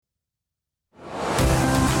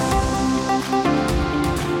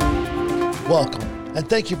Welcome, and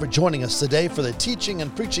thank you for joining us today for the teaching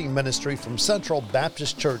and preaching ministry from Central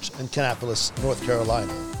Baptist Church in Kannapolis, North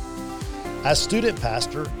Carolina. As student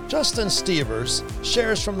pastor, Justin Stevers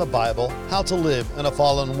shares from the Bible how to live in a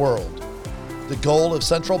fallen world. The goal of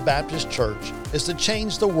Central Baptist Church is to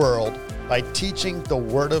change the world by teaching the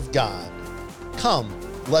Word of God. Come,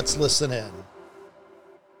 let's listen in.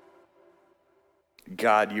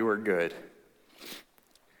 God, you are good.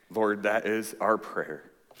 Lord, that is our prayer,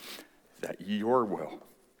 that your will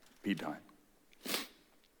be done.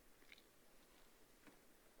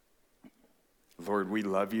 Lord, we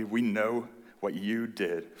love you. We know what you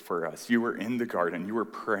did for us. You were in the garden. You were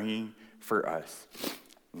praying for us.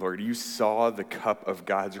 Lord, you saw the cup of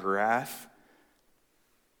God's wrath,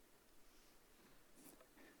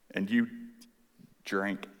 and you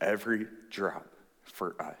drank every drop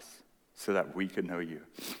for us so that we could know you.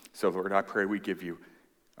 So, Lord, I pray we give you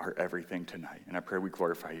our everything tonight, and I pray we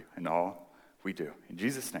glorify you in all we do. In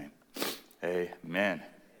Jesus' name, amen.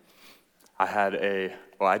 I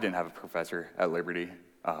didn't have a professor at Liberty.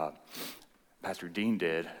 Pastor Dean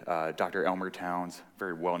did. Dr. Elmer Towns,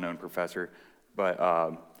 very well-known professor. But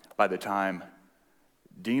by the time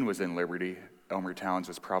Dean was in Liberty, Elmer Towns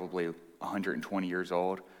was probably 120 years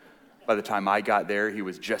old. By the time I got there, he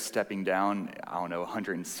was just stepping down,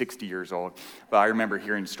 160 years old. But I remember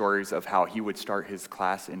hearing stories of how he would start his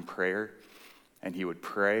class in prayer, and he would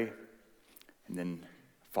pray, and then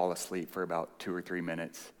fall asleep for about 2 or 3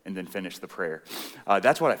 minutes, and then finish the prayer.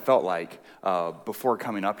 That's what I felt like before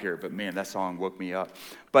coming up here, but man, that song woke me up.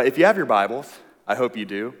 But if you have your Bibles, I hope you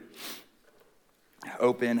do,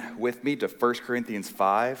 open with me to 1 Corinthians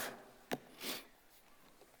 5.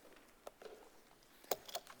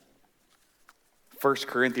 1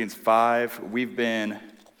 Corinthians 5, we've been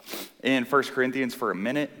in 1 Corinthians for a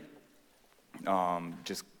minute,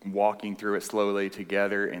 just walking through it slowly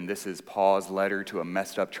together, and this is Paul's letter to a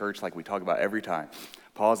messed up church like we talk about every time.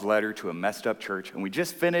 Paul's letter to a messed up church, and we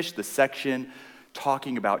just finished the section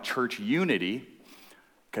talking about church unity,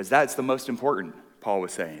 because that's the most important, Paul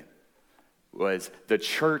was saying, was the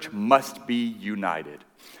church must be united.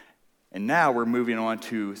 And now we're moving on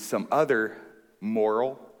to some other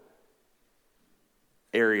moral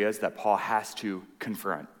areas that Paul has to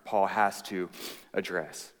confront, Paul has to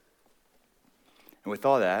address. And with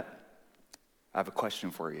all that, I have a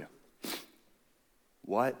question for you.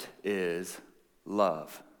 What is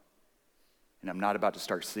love? And I'm not about to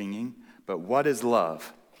start singing, but what is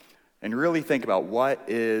love? And really think about what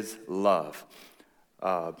is love.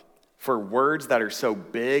 For words that are so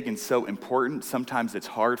big and so important, sometimes it's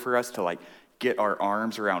hard for us to get our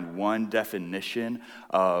arms around one definition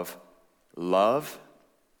of love.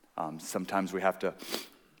 Sometimes we have to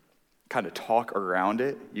kind of talk around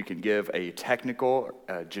it. You can give a technical,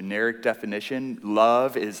 generic definition.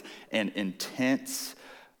 Love is an intense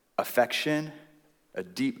affection, a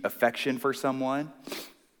deep affection for someone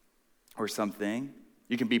or something.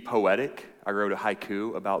 You can be poetic. I wrote a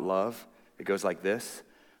haiku about love. It goes like this.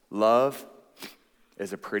 Love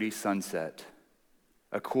is a pretty sunset,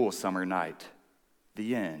 a cool summer night,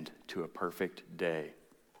 the end to a perfect day.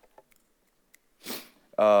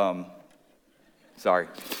 Sorry.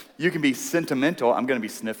 You can be sentimental. I'm going to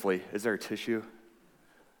be sniffly. Is there a tissue?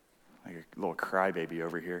 Like a little crybaby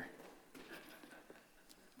over here.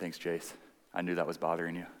 Thanks, Jace. I knew that was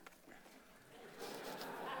bothering you.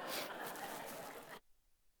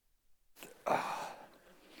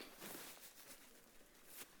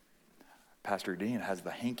 Pastor Dean has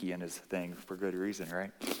the hanky in his thing for good reason,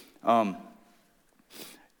 right?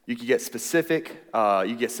 You can get specific,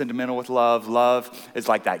 you get sentimental with love. Love is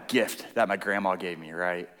like that gift that my grandma gave me,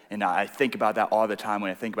 right? And I think about that all the time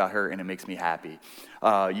when I think about her, and it makes me happy.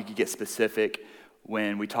 You can get specific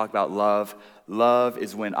when we talk about love. Love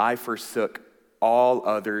is when I forsook all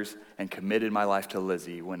others and committed my life to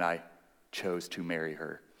Lizzie when I chose to marry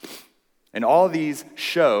her. And all of these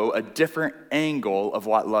show a different angle of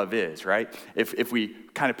what love is, right? If we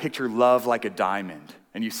kind of picture love like a diamond,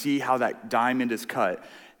 and you see how that diamond is cut,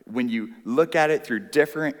 when you look at it through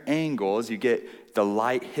different angles, you get the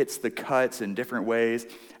light hits the cuts in different ways,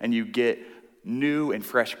 and you get new and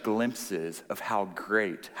fresh glimpses of how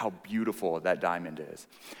great, how beautiful that diamond is.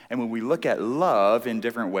 And when we look at love in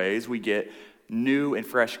different ways, we get new and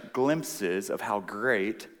fresh glimpses of how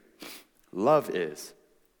great love is.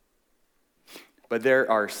 But there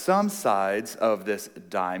are some sides of this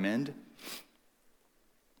diamond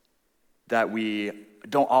that we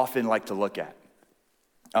don't often like to look at.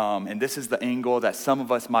 And this is the angle that some of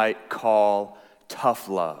us might call tough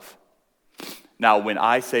love. Now, when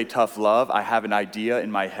I say tough love, I have an idea in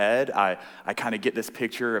my head. I kind of get this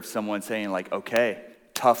picture of someone saying okay,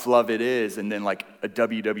 tough love it is, and then like a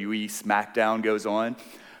WWE SmackDown goes on.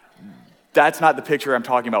 That's not the picture I'm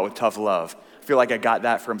talking about with tough love. I feel like I got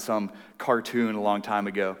that from some cartoon a long time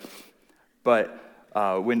ago. But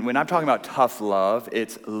when I'm talking about tough love,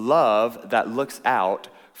 it's love that looks out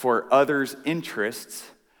for others' interests,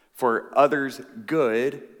 for others'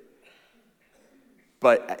 good,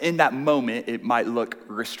 but in that moment, it might look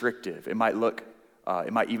restrictive. It might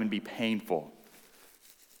even be painful.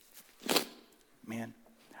 Man.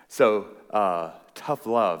 So, tough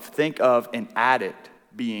love. Think of an addict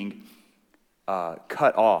being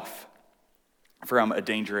cut off from a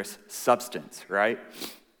dangerous substance, right?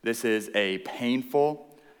 This is a painful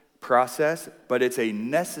process, but it's a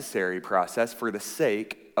necessary process for the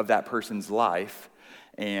sake of that person's life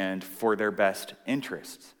and for their best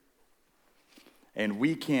interests. And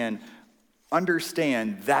we can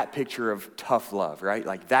understand that picture of tough love, right?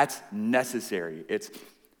 Like that's necessary. It's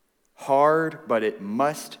hard, but it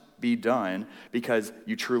must be done because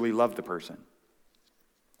you truly love the person.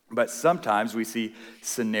 But sometimes we see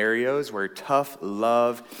scenarios where tough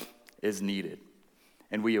love is needed,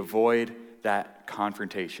 and we avoid that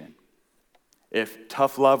confrontation. If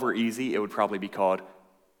tough love were easy, it would probably be called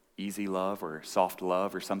easy love or soft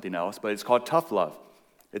love or something else, but it's called tough love.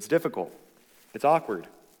 It's difficult. It's awkward.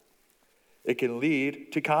 It can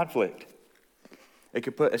lead to conflict. It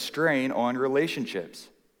could put a strain on relationships.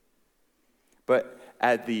 But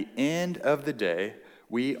at the end of the day,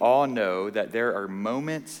 we all know that there are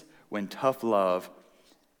moments when tough love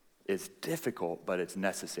is difficult, but it's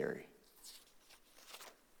necessary.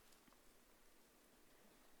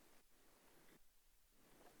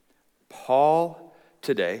 Paul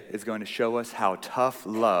today is going to show us how tough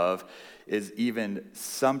love is even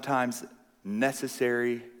sometimes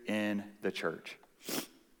necessary in the church.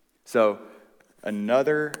 So,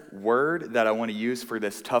 another word that I want to use for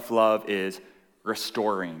this tough love is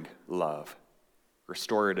restoring love.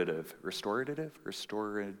 Restorative.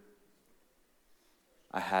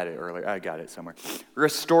 I had it earlier. I got it somewhere.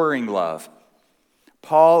 Restoring love.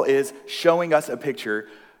 Paul is showing us a picture.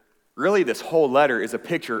 Really, this whole letter is a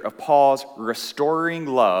picture of Paul's restoring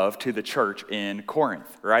love to the church in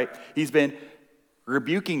Corinth, right? He's been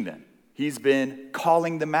rebuking them. He's been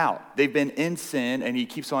calling them out. They've been in sin, and he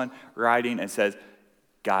keeps on writing and says,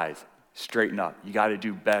 guys, straighten up. You got to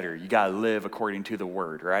do better. You got to live according to the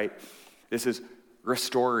word, right? This is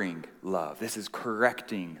restoring love. This is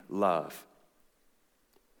correcting love.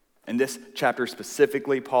 In this chapter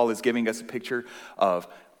specifically, Paul is giving us a picture of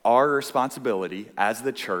our responsibility as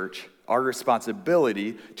the church, our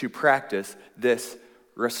responsibility to practice this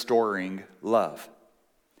restoring love.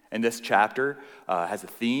 And this chapter has a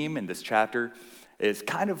theme, and this chapter is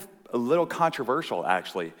kind of a little controversial,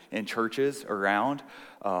 actually, in churches around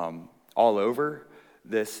all over.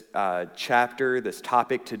 This chapter, this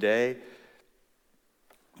topic today,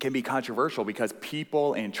 can be controversial because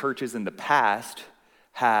people and churches in the past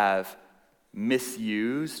have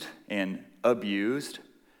misused and abused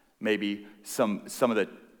maybe some of the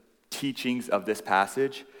teachings of this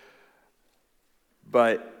passage,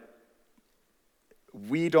 but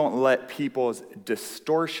we don't let people's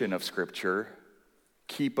distortion of Scripture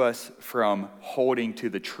keep us from holding to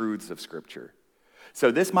the truths of Scripture. So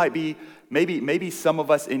this might be, maybe some of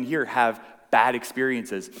us in here have bad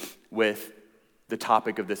experiences with the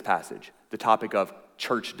topic of this passage, the topic of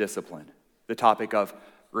church discipline, the topic of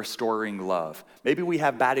restoring love. Maybe we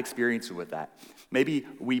have bad experiences with that. Maybe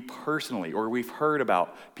we personally, or we've heard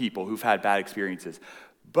about people who've had bad experiences.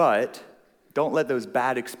 But don't let those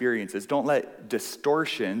bad experiences, don't let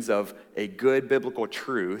distortions of a good biblical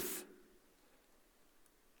truth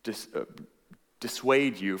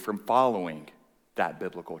dissuade you from following that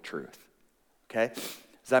biblical truth. Okay?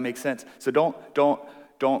 Does that make sense? So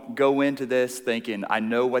don't go into this thinking, I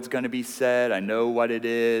know what's going to be said, I know what it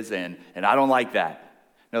is, and I don't like that.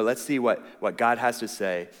 No, let's see what God has to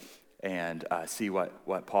say and see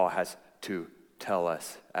what Paul has to tell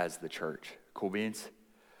us as the church. Cool beans?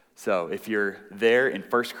 So if you're there in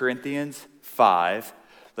 1 Corinthians 5,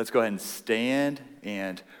 let's go ahead and stand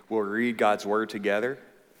and we'll read God's word together.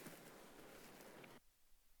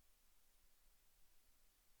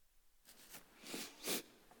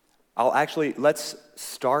 Let's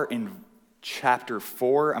start in chapter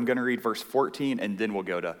 4. I'm going to read verse 14 and then we'll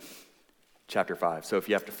go to chapter 5. So if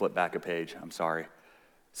you have to flip back a page, I'm sorry.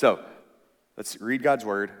 So let's read God's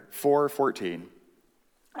word. 4:14.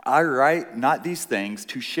 I write not these things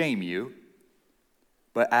to shame you,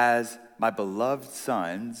 but as my beloved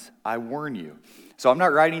sons, I warn you. So I'm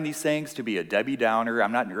not writing these things to be a Debbie Downer.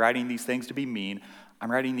 I'm not writing these things to be mean. I'm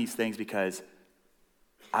writing these things because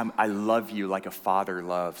I love you like a father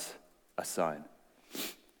loves a son.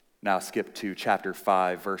 Now skip to chapter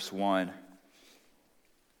 5, verse 1.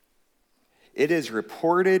 It is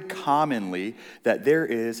reported commonly that there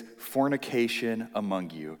is fornication among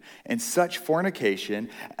you, and such fornication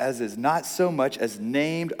as is not so much as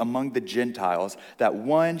named among the Gentiles, that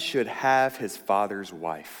one should have his father's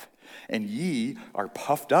wife. And ye are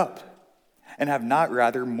puffed up, and have not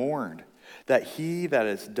rather mourned, that he that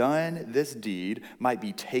has done this deed might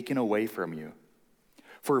be taken away from you.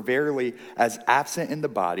 For verily, as absent in the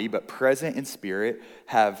body, but present in spirit,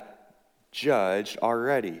 have judged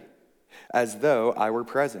already, as though I were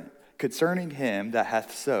present, concerning him that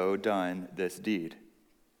hath so done this deed.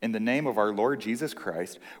 In the name of our Lord Jesus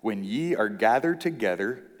Christ, when ye are gathered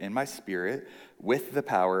together in my spirit, with the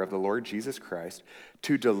power of the Lord Jesus Christ,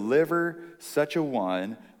 to deliver such a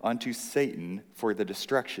one unto Satan for the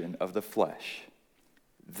destruction of the flesh,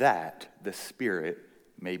 that the spirit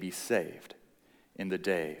may be saved in the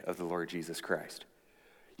day of the Lord Jesus Christ.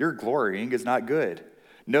 Your glorying is not good.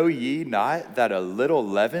 Know ye not that a little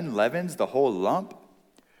leaven leavens the whole lump?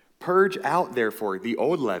 Purge out therefore the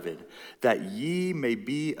old leaven, that ye may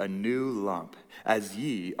be a new lump, as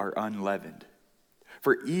ye are unleavened.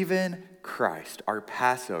 For even Christ, our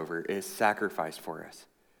Passover, is sacrificed for us.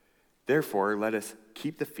 Therefore let us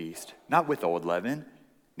keep the feast, not with old leaven,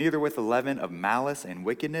 neither with the leaven of malice and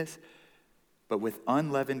wickedness, but with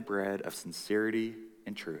unleavened bread of sincerity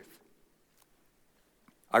and truth.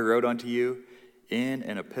 I wrote unto you in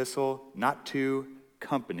an epistle not to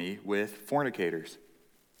company with fornicators,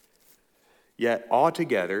 yet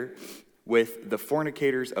altogether with the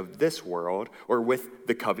fornicators of this world, or with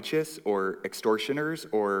the covetous, or extortioners,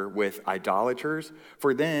 or with idolaters,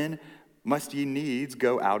 for then must ye needs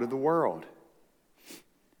go out of the world.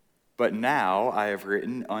 But now I have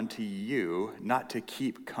written unto you not to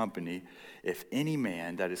keep company, if any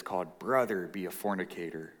man that is called brother be a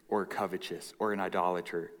fornicator, or covetous, or an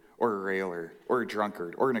idolater, or a railer, or a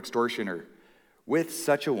drunkard, or an extortioner. With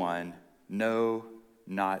such a one, no,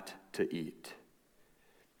 not to eat.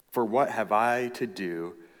 For what have I to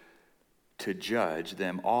do to judge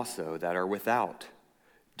them also that are without?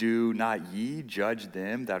 Do not ye judge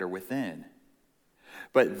them that are within?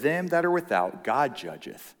 But them that are without God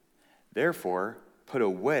judgeth. Therefore, put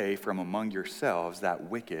away from among yourselves that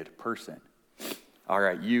wicked person. All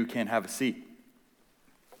right, you can have a seat.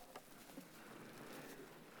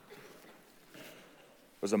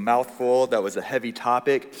 It was a mouthful, that was a heavy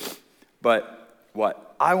topic, but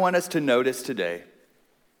what I want us to notice today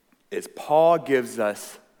is Paul gives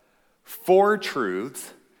us four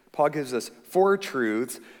truths. Paul gives us four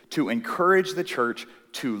truths to encourage the church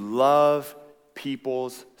to love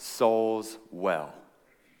people's souls well.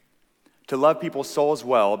 To love people's souls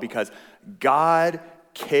well, because God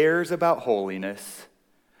cares about holiness,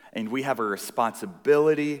 and we have a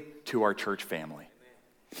responsibility to our church family.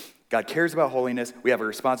 God cares about holiness. We have a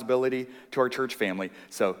responsibility to our church family.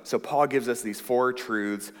 So Paul gives us these four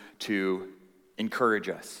truths to encourage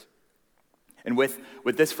us. And with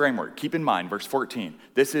this framework, keep in mind, verse 14,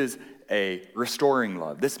 this is a restoring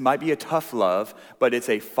love. This might be a tough love, but it's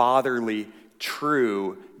a fatherly,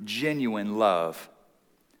 true, genuine love,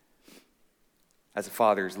 as a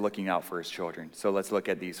father is looking out for his children. So let's look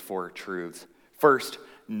at these four truths. First,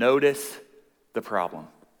 notice the problem.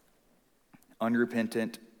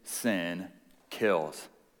 Unrepentant sin kills.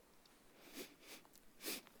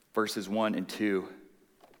 Verses 1 and 2.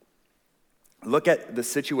 Look at the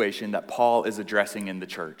situation that Paul is addressing in the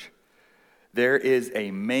church. There is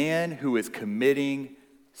a man who is committing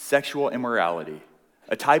sexual immorality,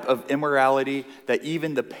 a type of immorality that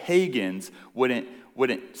even the pagans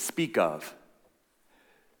wouldn't speak of.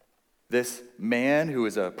 This man who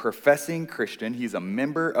is a professing Christian, he's a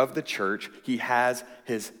member of the church, he has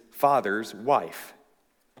his father's wife.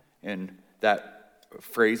 And that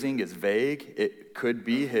phrasing is vague. It could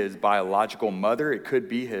be his biological mother, it could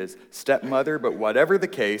be his stepmother, but whatever the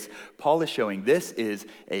case, Paul is showing this is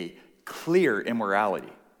a clear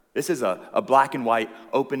immorality. This is a black and white,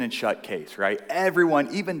 open and shut case, right?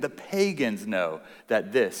 Everyone, even the pagans, know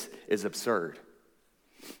that this is absurd.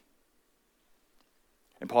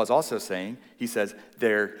 And Paul is also saying, he says,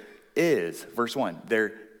 there is, verse 1,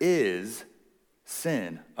 there is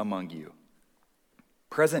sin among you.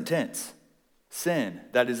 Present tense, sin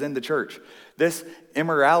that is in the church. This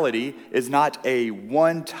immorality is not a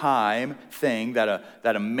one-time thing that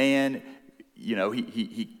a man,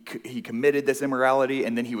 he committed this immorality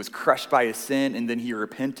and then he was crushed by his sin and then he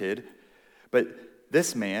repented. But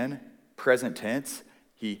this man, present tense,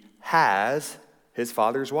 he has his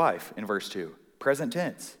father's wife in verse 2. Present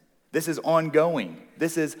tense. This is ongoing.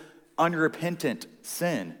 This is unrepentant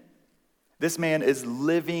sin. This man is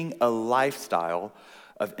living a lifestyle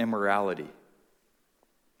of immorality.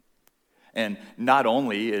 And not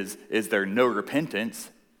only is there no repentance,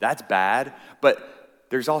 that's bad, but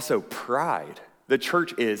there's also pride. The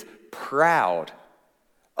church is proud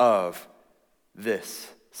of this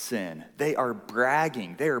sin. They are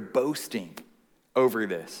bragging, they are boasting over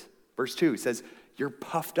this. Verse 2 says, you're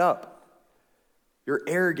puffed up, you're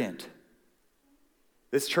arrogant.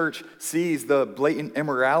 This church sees the blatant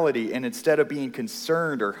immorality, and instead of being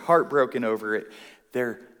concerned or heartbroken over it,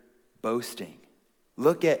 they're boasting.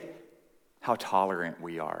 Look at how tolerant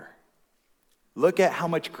we are. Look at how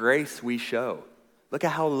much grace we show. Look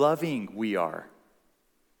at how loving we are.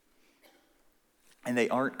 And they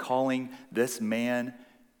aren't calling this man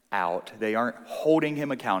out. They aren't holding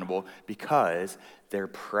him accountable because they're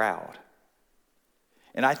proud.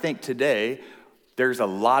 And I think today, there's a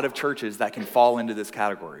lot of churches that can fall into this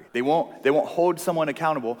category. They won't hold someone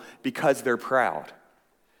accountable because they're proud.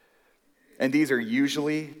 And these are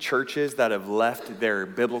usually churches that have left their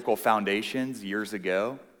biblical foundations years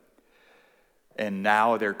ago. And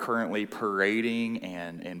now they're currently parading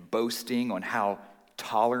and boasting on how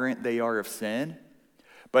tolerant they are of sin.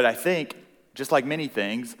 But I think, just like many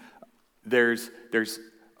things, there's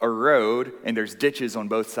a road and there's ditches on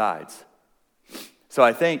both sides. So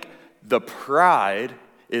I think the pride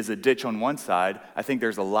is a ditch on one side. I think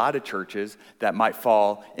there's a lot of churches that might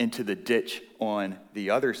fall into the ditch on the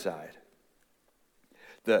other side.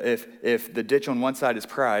 If the ditch on one side is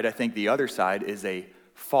pride, I think the other side is a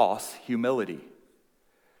false humility.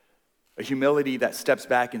 A humility that steps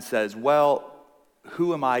back and says, well,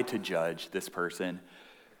 who am I to judge this person?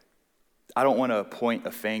 I don't want to point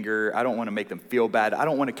a finger. I don't want to make them feel bad. I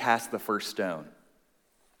don't want to cast the first stone.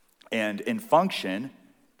 And in function,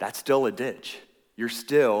 that's still a ditch. You're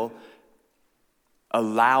still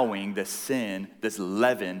allowing this sin, this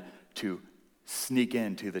leaven, to sneak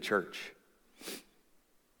into the church.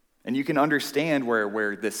 And you can understand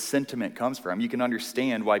where this sentiment comes from. You can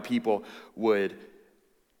understand why people would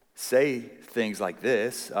say things like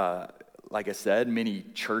this. Like I said, many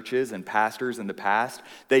churches and pastors in the past,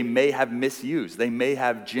 they may have misused, they may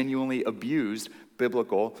have genuinely abused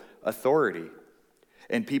biblical authority.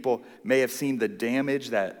 And people may have seen the damage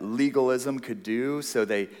that legalism could do, so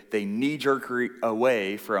they knee-jerk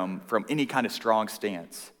away from any kind of strong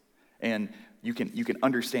stance. And you can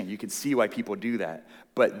understand, you can see why people do that.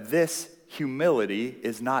 But this humility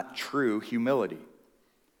is not true humility.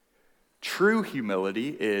 True humility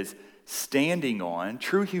is standing on,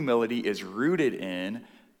 true humility is rooted in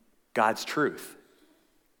God's truth.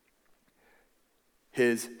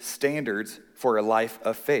 His standards for a life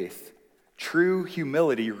of faith. True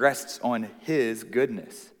humility rests on His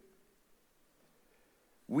goodness.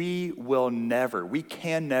 We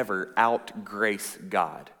can never out-grace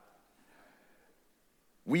God.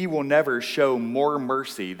 We will never show more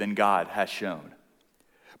mercy than God has shown.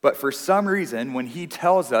 But for some reason, when He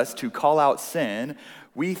tells us to call out sin,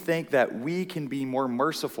 we think that we can be more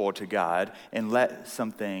merciful to God and let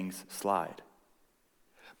some things slide.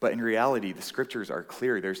 But in reality, the scriptures are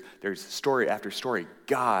clear. There's story after story.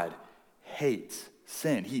 God hates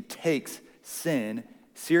sin. He takes sin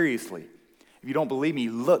seriously. If you don't believe me,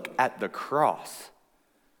 look at the cross.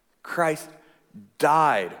 Christ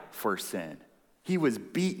died for sin. He was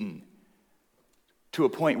beaten to a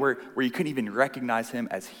point where you couldn't even recognize Him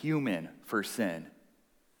as human for sin.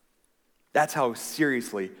 That's how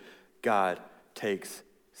seriously God takes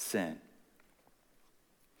sin.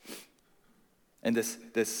 And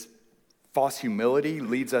this false humility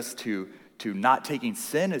leads us to not taking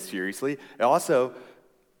sin as seriously. It also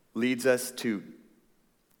leads us to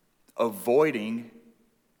avoiding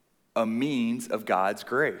a means of God's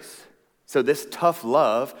grace. So this tough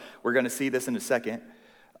love, we're going to see this in a second,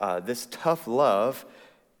 this tough love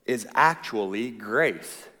is actually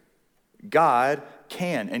grace. God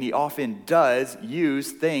can, and He often does,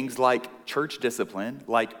 use things like church discipline,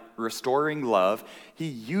 like restoring love. He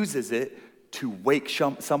uses it to wake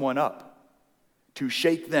someone up, to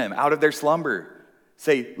shake them out of their slumber.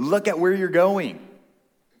 Say, look at where you're going.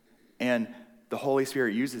 And the Holy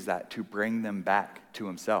Spirit uses that to bring them back to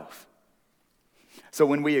Himself. So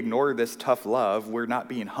when we ignore this tough love, we're not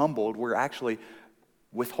being humbled, we're actually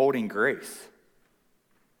withholding grace.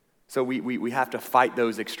 So we have to fight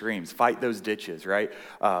those extremes, fight those ditches, right?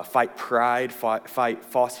 Fight pride, fight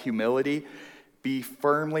false humility. Be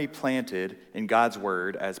firmly planted in God's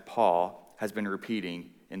word, as Paul has been repeating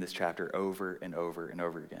in this chapter over and over and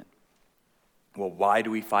over again. Well, why do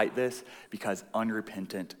we fight this? Because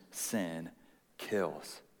unrepentant sin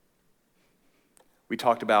kills. We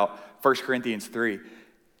talked about 1 Corinthians 3.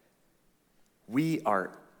 We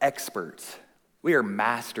are experts We are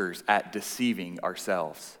masters at deceiving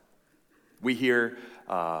ourselves. We hear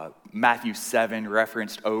Matthew 7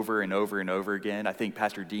 referenced over and over and over again. I think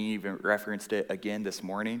Pastor Dean even referenced it again this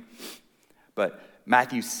morning. But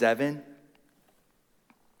Matthew 7,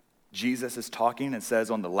 Jesus is talking and says,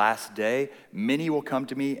 on the last day, many will come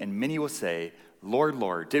to me and many will say, Lord,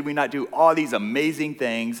 Lord, did we not do all these amazing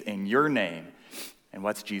things in your name? And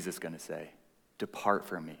what's Jesus going to say? Depart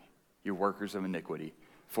from me, you workers of iniquity,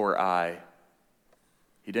 for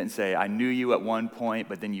He didn't say, I knew you at one point,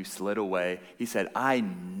 but then you slid away. He said, I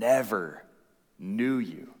never knew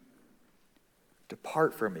you.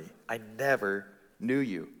 Depart from me. I never knew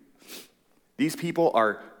you. These people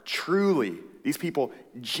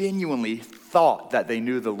genuinely thought that they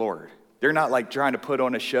knew the Lord. They're not like trying to put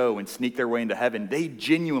on a show and sneak their way into heaven. They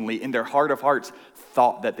genuinely, in their heart of hearts,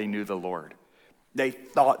 thought that they knew the Lord. They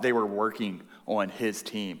thought they were working on his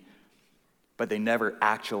team, but they never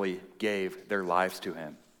actually gave their lives to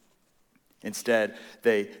him. Instead,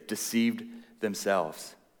 they deceived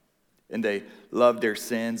themselves, and they loved their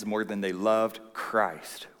sins more than they loved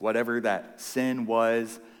Christ. Whatever that sin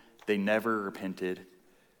was, they never repented.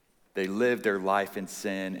 They lived their life in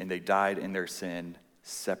sin, and they died in their sin,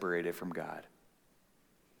 separated from God.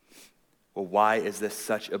 Well, why is this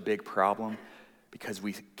such a big problem? Because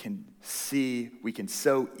we can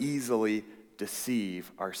so easily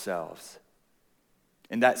deceive ourselves.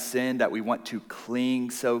 And that sin that we want to cling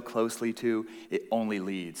so closely to, it only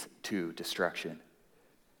leads to destruction.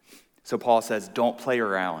 So Paul says, don't play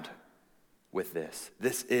around with this.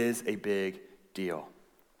 This is a big deal.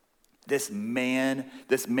 This man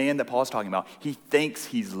that Paul's talking about, he thinks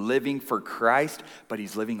he's living for Christ, but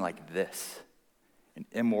he's living like this, an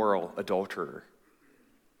immoral adulterer.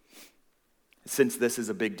 Since this is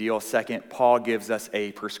a big deal, second, Paul gives us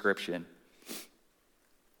a prescription.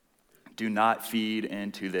 Do not feed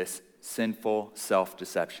into this sinful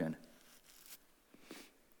self-deception.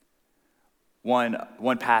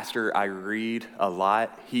 One pastor I read a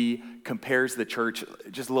lot, he compares the church,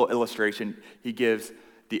 just a little illustration, he gives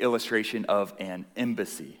the illustration of an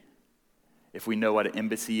embassy. If we know what an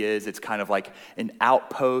embassy is, it's kind of like an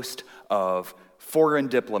outpost of foreign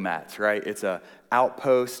diplomats, right? It's an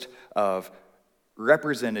outpost of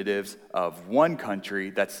representatives of one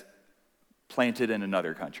country that's planted in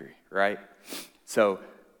another country, right? So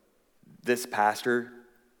this pastor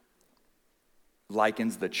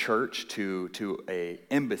likens the church to an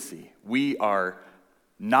embassy. We are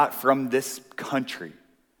not from this country.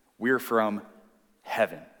 We're from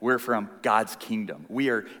heaven. We're from God's kingdom. We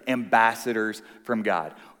are ambassadors from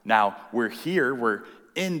God. Now, we're here. We're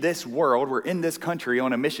in this world. We're in this country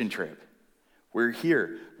on a mission trip. We're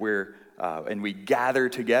here. And we gather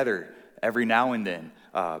together every now and then,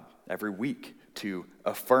 every week, to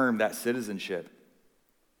affirm that citizenship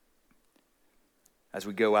as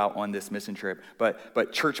we go out on this mission trip.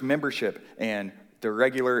 But church membership and the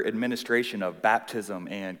regular administration of baptism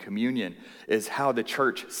and communion is how the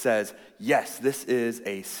church says, yes, this is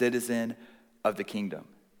a citizen of the kingdom.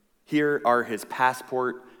 Here are his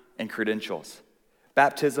passport and credentials.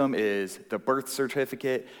 Baptism is the birth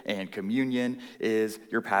certificate, and communion is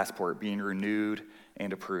your passport being renewed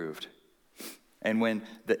and approved. And when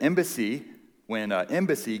an embassy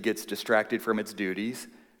gets distracted from its duties,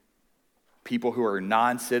 people who are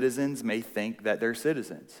non-citizens may think that they're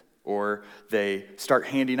citizens, or they start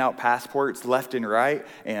handing out passports left and right,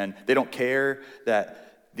 and they don't care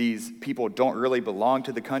that these people don't really belong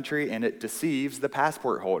to the country, and it deceives the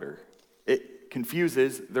passport holder. It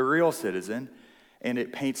confuses the real citizen, and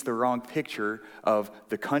it paints the wrong picture of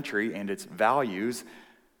the country and its values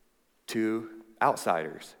to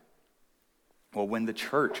outsiders. Well, when the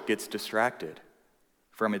church gets distracted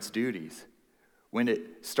from its duties, when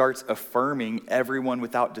it starts affirming everyone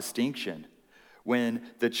without distinction, when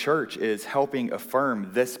the church is helping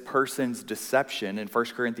affirm this person's deception in 1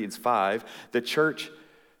 Corinthians 5, the church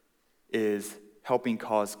is helping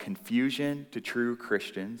cause confusion to true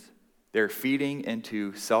Christians. They're feeding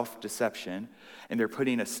into self-deception, and they're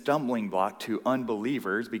putting a stumbling block to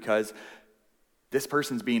unbelievers because this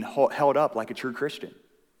person's being held up like a true Christian.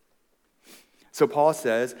 So Paul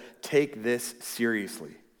says, take this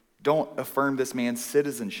seriously. Don't affirm this man's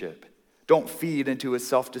citizenship. Don't feed into his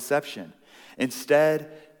self-deception.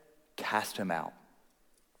 Instead, cast him out.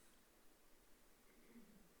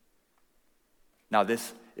 Now,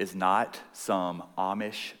 this is not some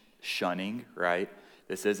Amish shunning, right?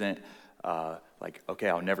 This isn't like, okay,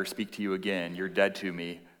 I'll never speak to you again. You're dead to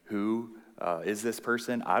me. Who is this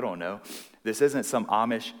person? I don't know. This isn't some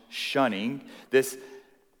Amish shunning. This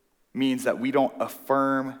means that we don't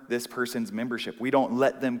affirm this person's membership. We don't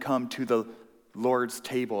let them come to the Lord's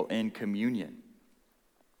table in communion.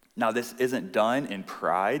 Now, this isn't done in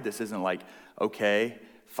pride. This isn't like, okay,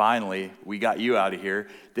 finally, we got you out of here.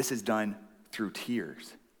 This is done through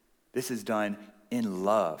tears. This is done in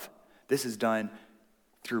love. This is done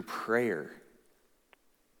through prayer.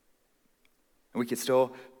 And we can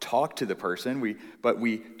still talk to the person, but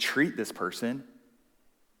we treat this person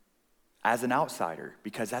as an outsider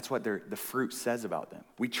because that's what the fruit says about them.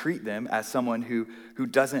 We treat them as someone who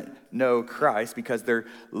doesn't know Christ because their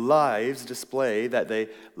lives display that they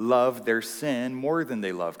love their sin more than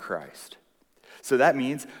they love Christ. So that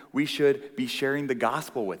means we should be sharing the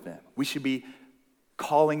gospel with them. We should be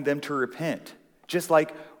calling them to repent, just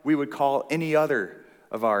like we would call any other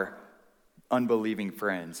of our unbelieving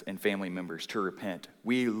friends and family members to repent.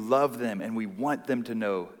 We love them and we want them to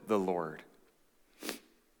know the Lord.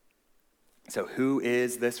 So who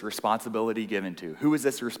is this responsibility given to? Who is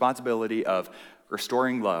this responsibility of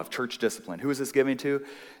restoring love, church discipline? Who is this given to?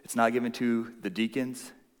 It's not given to the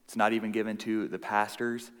deacons. It's not even given to the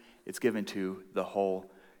pastors. It's given to the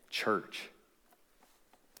whole church.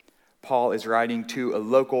 Paul is writing to a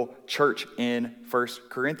local church in 1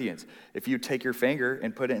 Corinthians. If you take your finger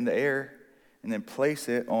and put it in the air and then place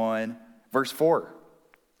it on verse 4.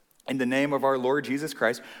 In the name of our Lord Jesus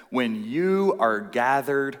Christ, when you are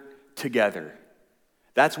gathered together.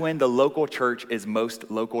 That's when the local church is most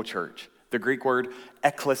local church. The Greek word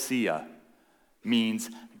ekklesia means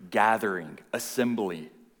gathering, assembly.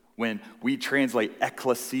 When we translate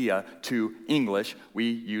ekklesia to English, we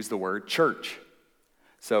use the word church.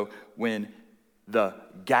 So when the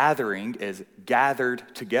gathering is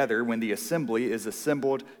gathered together, when the assembly is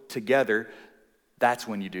assembled together, that's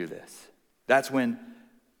when you do this. That's when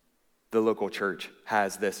the local church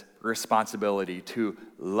has this responsibility to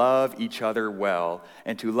love each other well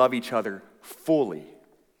and to love each other fully.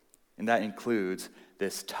 And that includes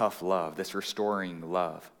this tough love, this restoring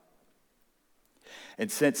love.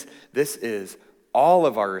 And since this is all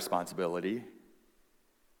of our responsibility,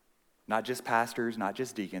 not just pastors, not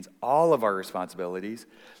just deacons, all of our responsibilities,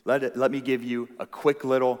 let me give you a quick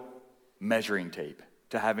little measuring tape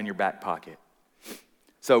to have in your back pocket.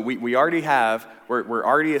 So we already have, we're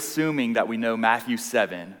already assuming that we know Matthew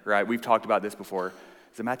 7, right? We've talked about this before.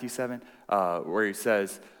 Is it Matthew 7? Where he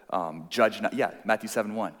says, judge not, Matthew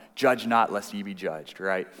 7:1. Judge not lest ye be judged,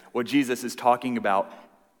 right? Well, Jesus is talking about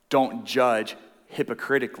don't judge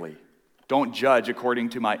hypocritically. Don't judge according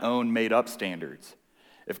to my own made up standards.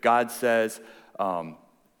 If God says,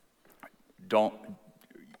 don't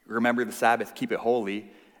remember the Sabbath, keep it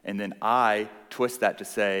holy, and then I twist that to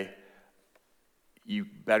say, you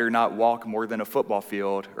better not walk more than a football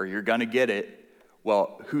field or you're going to get it.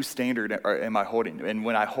 Well, whose standard am I holding? And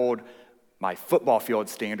when I hold my football field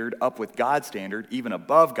standard up with God's standard, even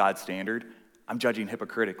above God's standard, I'm judging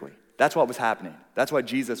hypocritically. That's what was happening. That's what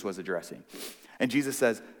Jesus was addressing. And Jesus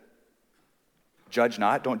says, judge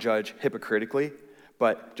not, don't judge hypocritically,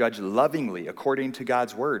 but judge lovingly according to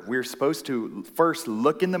God's word. We're supposed to first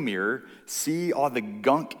look in the mirror, see all the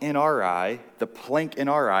gunk in our eye, the plank in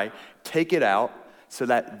our eye, take it out, so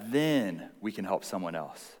that then we can help someone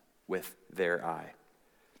else with their eye.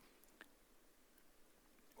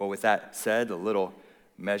 Well, with that said, a little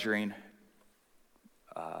measuring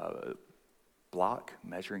block,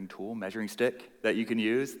 measuring tool, measuring stick that you can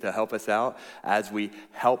use to help us out as we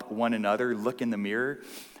help one another look in the mirror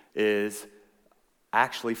is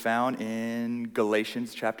actually found in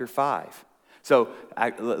Galatians chapter 5. So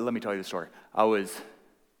let me tell you the story. I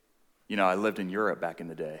lived in Europe back in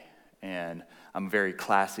the day, and I'm very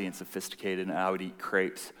classy and sophisticated, and I would eat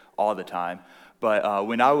crepes all the time. But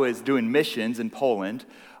when I was doing missions in Poland,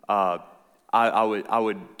 I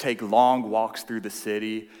would take long walks through the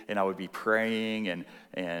city, and I would be praying,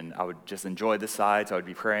 and I would just enjoy the sights. I would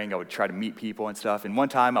be praying. I would try to meet people and stuff. And one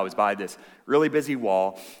time I was by this really busy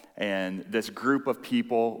wall, and this group of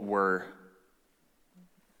people were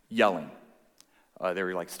yelling. They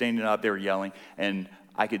were like standing up, they were yelling, and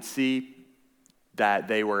I could see that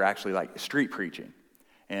they were actually like street preaching.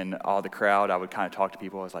 And all the crowd, I would kind of talk to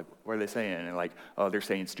people. I was like, what are they saying? And like, oh, they're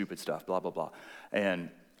saying stupid stuff, blah, blah, blah. And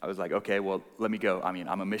I was like, okay, well, let me go. I mean,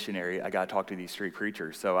 I'm a missionary. I got to talk to these street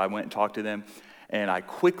preachers. So I went and talked to them, and I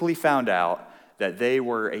quickly found out that they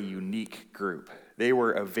were a unique group. They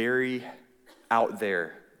were a very out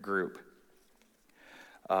there group.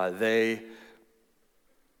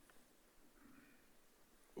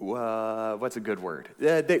 What's a good word?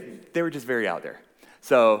 They were just very out there.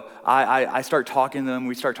 So I start talking to them.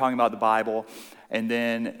 We start talking about the Bible, and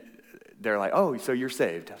then they're like, "Oh, so you're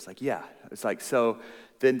saved?" I was like, "Yeah." It's like, so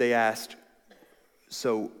then they asked,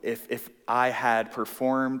 "So if I had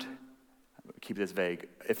performed, keep this vague,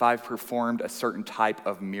 if I've performed a certain type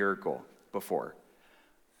of miracle before,"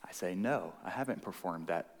 I I say, no, I haven't performed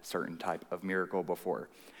that certain type of miracle before.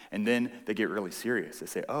 And then they get really serious. They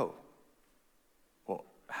say, oh, well,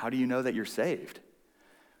 how do you know that you're saved?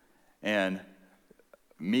 And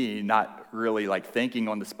me, not really like thinking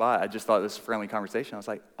on the spot, I just thought this was a friendly conversation. I was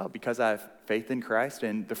like, oh, because I have faith in Christ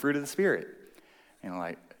and the fruit of the Spirit. And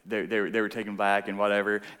like, they were taken back and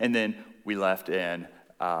whatever. And then we left, and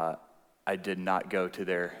I did not go to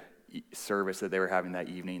their service that they were having that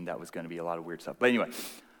evening. That was going to be a lot of weird stuff. But anyway,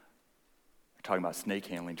 we're talking about snake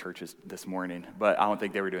handling churches this morning, but I don't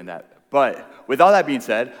think they were doing that. But with all that being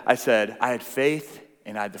said, I said I had faith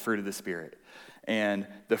and I had the fruit of the Spirit. And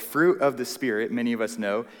the fruit of the Spirit, many of us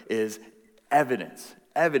know, is evidence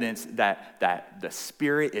that the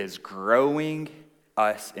Spirit is growing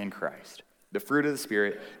us in Christ. The fruit of the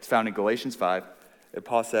Spirit is found in Galatians 5.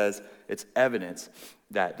 Paul says it's evidence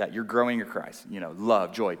that you're growing in Christ. You know,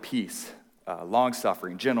 love, joy, peace,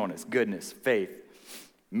 long-suffering, gentleness, goodness, faith,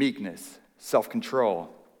 meekness, self-control.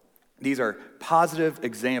 These are positive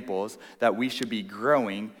examples that we should be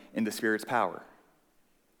growing in the Spirit's power.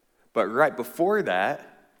 But right before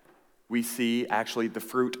that, we see actually the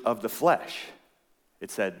fruit of the flesh. It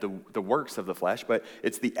said the works of the flesh, but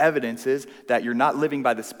it's the evidences that you're not living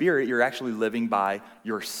by the Spirit, you're actually living by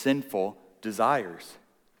your sinful desires.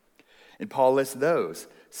 And Paul lists those: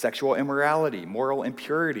 sexual immorality, moral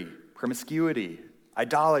impurity, promiscuity,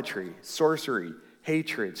 idolatry, sorcery,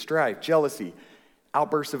 hatred, strife, jealousy,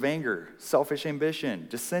 outbursts of anger, selfish ambition,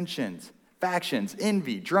 dissensions, factions,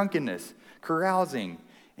 envy, drunkenness, carousing,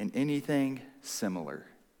 and anything similar.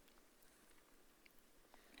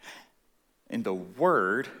 And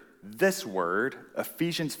this word,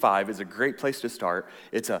 Ephesians 5, is a great place to start.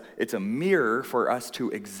 It's a mirror for us to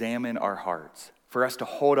examine our hearts, for us to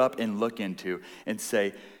hold up and look into and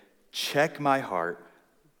say, check my heart,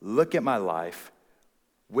 look at my life,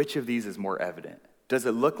 which of these is more evident? Does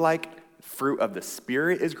it look like fruit of the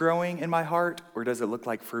Spirit is growing in my heart, or does it look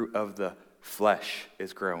like fruit of the flesh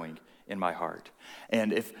is growing in my heart?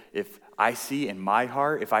 And if I see in my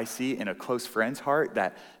heart, if I see in a close friend's heart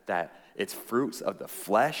that it's fruits of the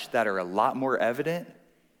flesh that are a lot more evident,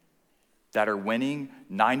 that are winning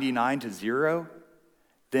 99-0,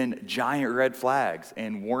 then giant red flags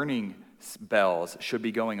and warning bells should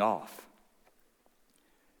be going off.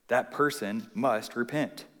 That person must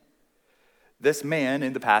repent. This man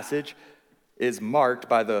in the passage is marked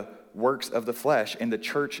by the works of the flesh, and the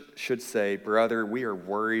church should say, brother, we are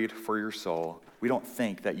worried for your soul. We don't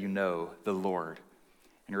think that you know the Lord.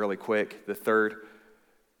 And really quick, the third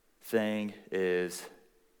thing is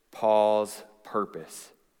Paul's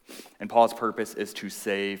purpose. And Paul's purpose is to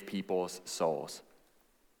save people's souls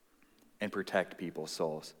and protect people's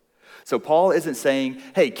souls. So Paul isn't saying,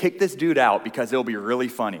 hey, kick this dude out because it'll be really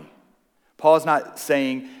funny. Paul's not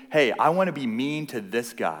saying, hey, I want to be mean to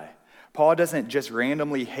this guy. Paul doesn't just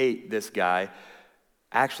randomly hate this guy.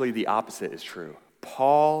 Actually, the opposite is true.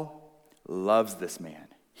 Paul loves this man.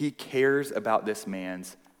 He cares about this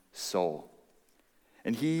man's soul.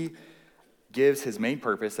 And he gives his main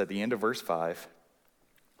purpose at the end of verse 5.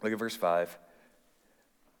 Look at verse 5.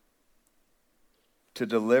 To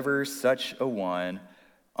deliver such a one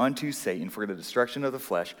unto Satan for the destruction of the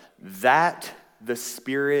flesh, that the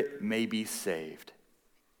spirit may be saved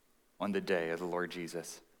on the day of the Lord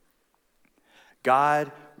Jesus.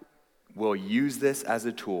 God will use this as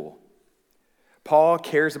a tool. Paul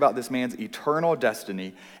cares about this man's eternal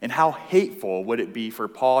destiny, and how hateful would it be for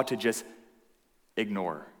Paul to just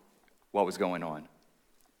ignore what was going on?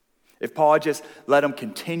 If Paul just let him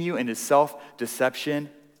continue in his self-deception,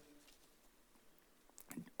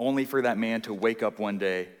 only for that man to wake up one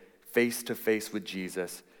day face to face with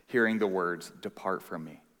Jesus, hearing the words, "Depart from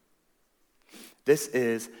me." This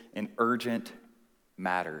is an urgent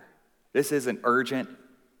matter. This is an urgent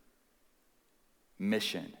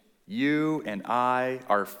mission. You and I,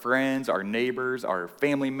 our friends, our neighbors, our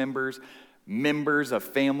family members, members of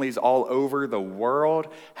families all over the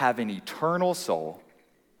world have an eternal soul,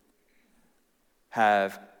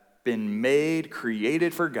 have been made,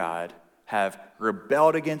 created for God, have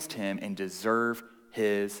rebelled against him, and deserve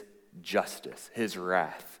his justice, his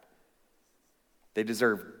wrath. They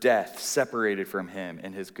deserve death, separated from him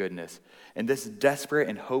and his goodness. And this desperate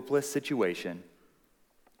and hopeless situation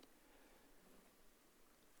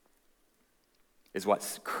is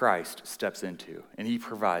what Christ steps into, and he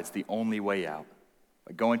provides the only way out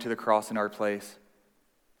by going to the cross in our place,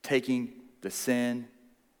 taking the sin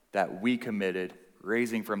that we committed,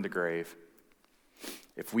 raising from the grave.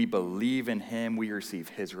 If we believe in him, we receive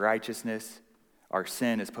his righteousness. Our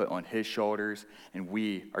sin is put on his shoulders, and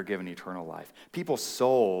we are given eternal life. People's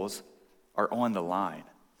souls are on the line.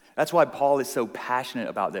 That's why Paul is so passionate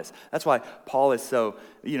about this. That's why Paul is so,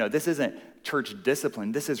 this isn't church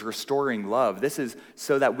discipline. This is restoring love. This is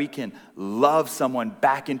so that we can love someone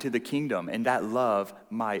back into the kingdom. And that love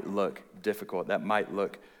might look difficult. That might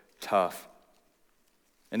look tough.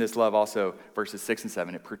 And this love also, verses 6 and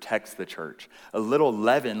 7, it protects the church. A little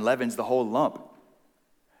leaven leavens the whole lump.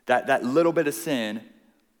 That little bit of sin,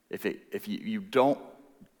 if you don't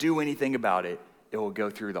do anything about it, it will go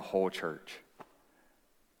through the whole church.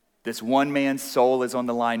 This one man's soul is on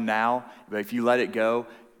the line now, but if you let it go,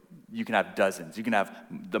 you can have dozens. You can have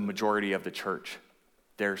the majority of the church.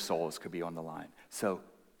 Their souls could be on the line. So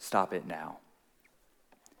stop it now.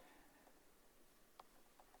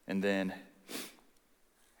 And then,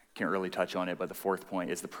 can't really touch on it, but the fourth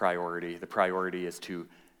point is the priority. The priority is to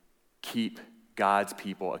keep God's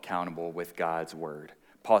people accountable with God's word.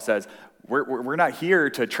 Paul says, we're not here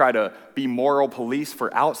to try to be moral police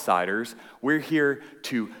for outsiders. We're here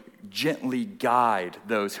to gently guide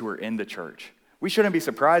those who are in the church. We shouldn't be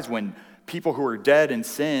surprised when people who are dead in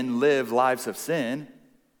sin live lives of sin,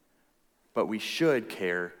 but we should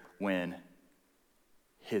care when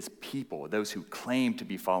his people, those who claim to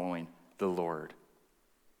be following the Lord,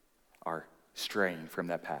 are straying from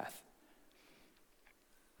that path.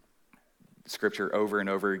 Scripture over and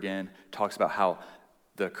over again talks about how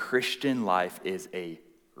the Christian life is a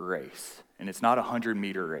race. And it's not a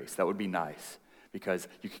 100-meter race. That would be nice because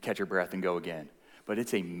you could catch your breath and go again. But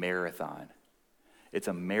it's a marathon. It's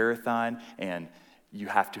a marathon, and you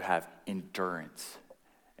have to have endurance.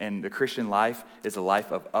 And the Christian life is a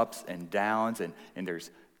life of ups and downs, and there's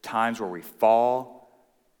times where we fall.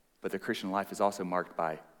 But the Christian life is also marked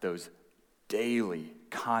by those daily,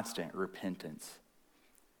 constant repentance.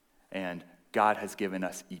 And God has given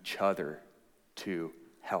us each other to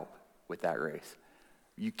help with that race.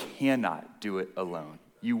 You cannot do it alone.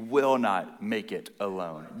 You will not make it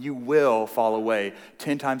alone. You will fall away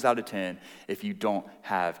 10 times out of 10 if you don't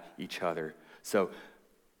have each other. So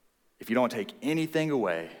if you don't take anything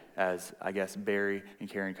away, as I guess Barry and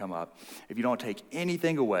Karen come up, if you don't take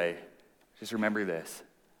anything away, just remember this.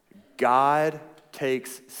 God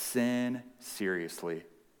takes sin seriously.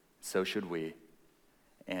 So should we.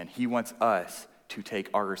 And he wants us to take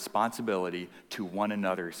our responsibility to one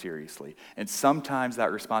another seriously. And sometimes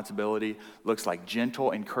that responsibility looks like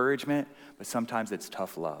gentle encouragement, but sometimes it's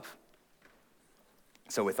tough love.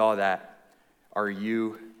 So with all that, are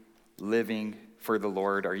you living for the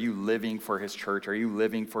Lord? Are you living for his church? Are you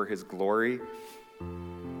living for his glory?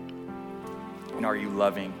 And are you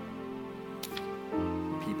loving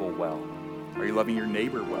people well? Are you loving your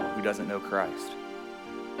neighbor well who doesn't know Christ?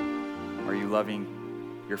 Are you loving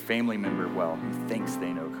your family member well who thinks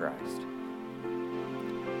they know Christ?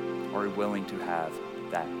 Are you willing to have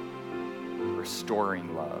that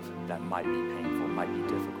restoring love that might be painful, might be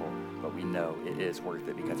difficult, but we know it is worth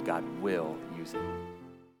it because God will use it?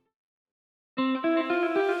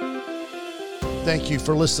 Thank you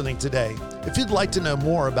for listening today. If you'd like to know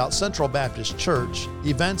more about Central Baptist Church,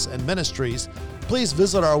 events, and ministries, please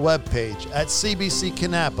visit our webpage at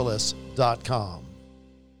cbckannapolis.com.